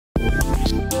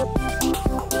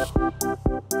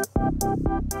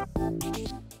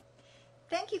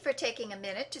Thank you for taking a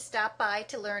minute to stop by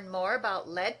to learn more about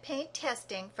lead paint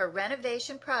testing for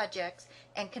renovation projects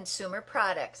and consumer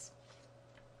products.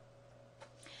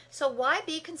 So why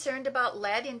be concerned about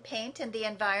lead in paint and the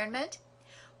environment?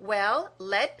 Well,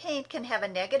 lead paint can have a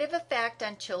negative effect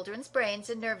on children's brains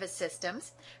and nervous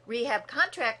systems. Rehab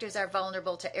contractors are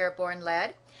vulnerable to airborne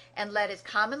lead, and lead is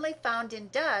commonly found in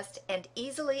dust and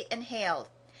easily inhaled.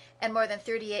 And more than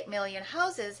 38 million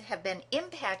houses have been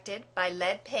impacted by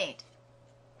lead paint.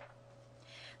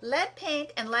 Lead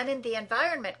paint and lead in the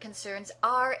environment concerns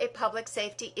are a public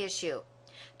safety issue.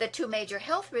 The two major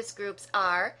health risk groups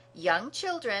are young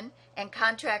children and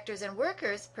contractors and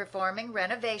workers performing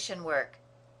renovation work.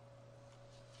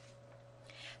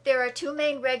 There are two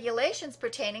main regulations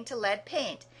pertaining to lead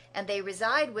paint, and they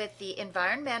reside with the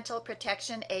Environmental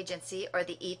Protection Agency, or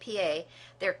the EPA.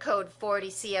 They're Code 40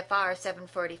 CFR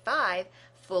 745,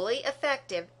 fully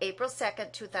effective April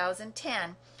 2nd,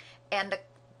 2010, and the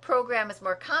program is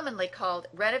more commonly called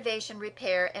Renovation,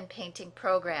 Repair, and Painting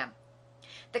Program.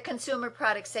 The Consumer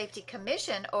Product Safety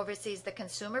Commission oversees the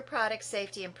Consumer Product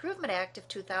Safety Improvement Act of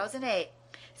 2008.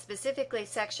 Specifically,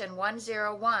 Section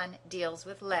 101 deals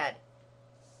with lead.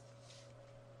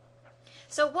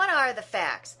 So what are the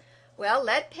facts? Well,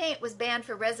 lead paint was banned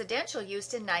for residential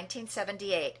use in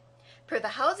 1978. Per the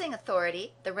Housing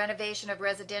Authority, the renovation of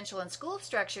residential and school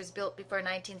structures built before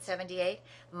 1978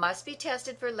 must be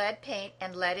tested for lead paint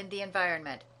and lead in the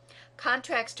environment.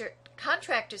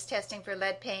 Contractors testing for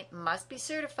lead paint must be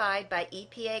certified by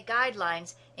EPA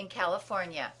guidelines in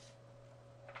California.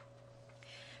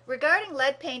 Regarding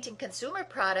lead paint in consumer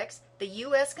products, the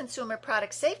U.S. Consumer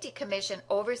Product Safety Commission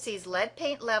oversees lead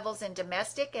paint levels in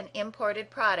domestic and imported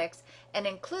products and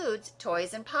includes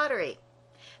toys and pottery.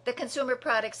 The Consumer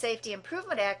Product Safety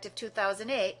Improvement Act of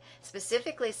 2008,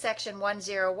 specifically Section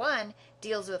 101,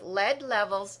 deals with lead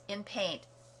levels in paint.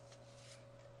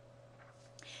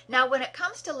 Now, when it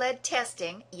comes to lead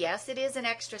testing, yes, it is an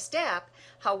extra step.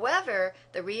 However,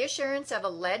 the reassurance of a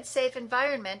lead-safe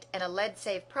environment and a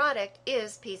lead-safe product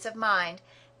is peace of mind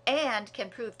and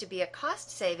can prove to be a cost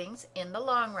savings in the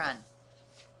long run.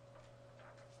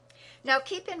 Now,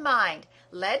 keep in mind,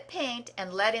 lead paint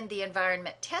and lead in the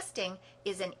environment testing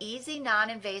is an easy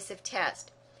non-invasive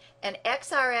test. An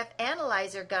XRF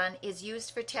analyzer gun is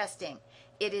used for testing.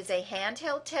 It is a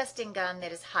handheld testing gun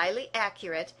that is highly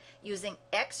accurate, using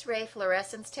X-ray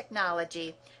fluorescence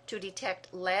technology to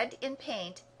detect lead in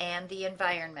paint and the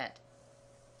environment.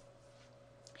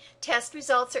 Test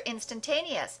results are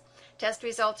instantaneous. Test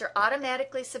results are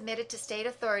automatically submitted to state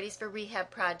authorities for rehab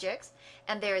projects,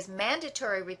 and there is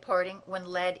mandatory reporting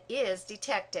when lead is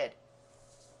detected.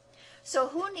 So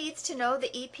who needs to know the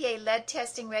EPA lead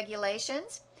testing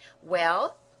regulations?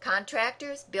 Well,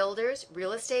 contractors, builders,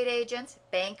 real estate agents,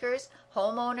 bankers,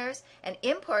 homeowners, and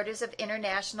importers of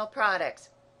international products.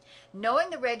 Knowing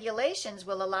the regulations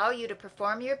will allow you to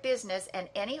perform your business and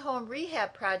any home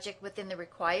rehab project within the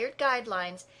required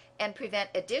guidelines and prevent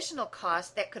additional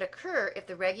costs that could occur if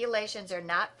the regulations are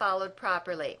not followed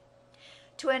properly.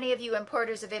 To any of you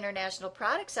importers of international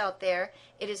products out there,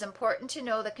 it is important to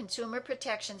know the Consumer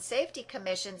Protection Safety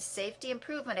Commission's Safety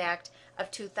Improvement Act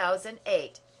of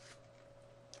 2008.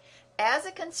 As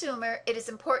a consumer, it is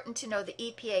important to know the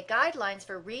EPA guidelines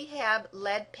for rehab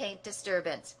lead paint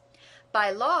disturbance. By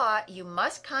law, you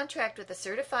must contract with a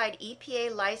certified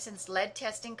EPA licensed lead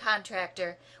testing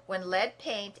contractor when lead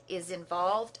paint is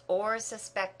involved or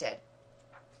suspected.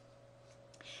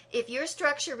 If your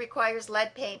structure requires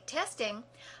lead paint testing,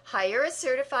 hire a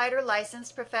certified or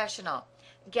licensed professional.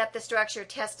 Get the structure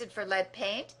tested for lead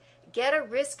paint, get a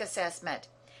risk assessment,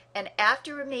 and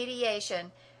after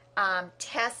remediation,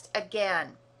 test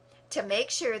again to make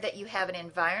sure that you have an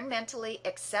environmentally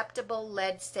acceptable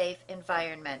lead-safe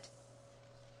environment.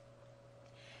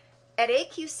 At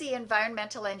AQC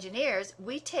Environmental Engineers,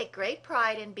 we take great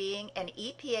pride in being an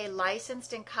EPA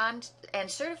licensed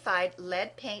and certified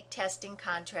lead paint testing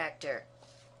contractor.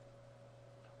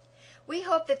 We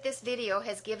hope that this video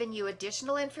has given you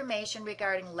additional information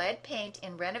regarding lead paint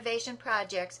in renovation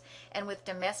projects and with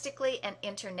domestically and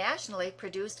internationally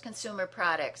produced consumer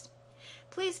products.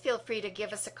 Please feel free to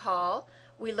give us a call.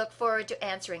 We look forward to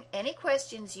answering any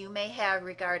questions you may have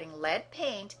regarding lead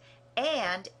paint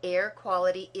and air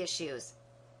quality issues.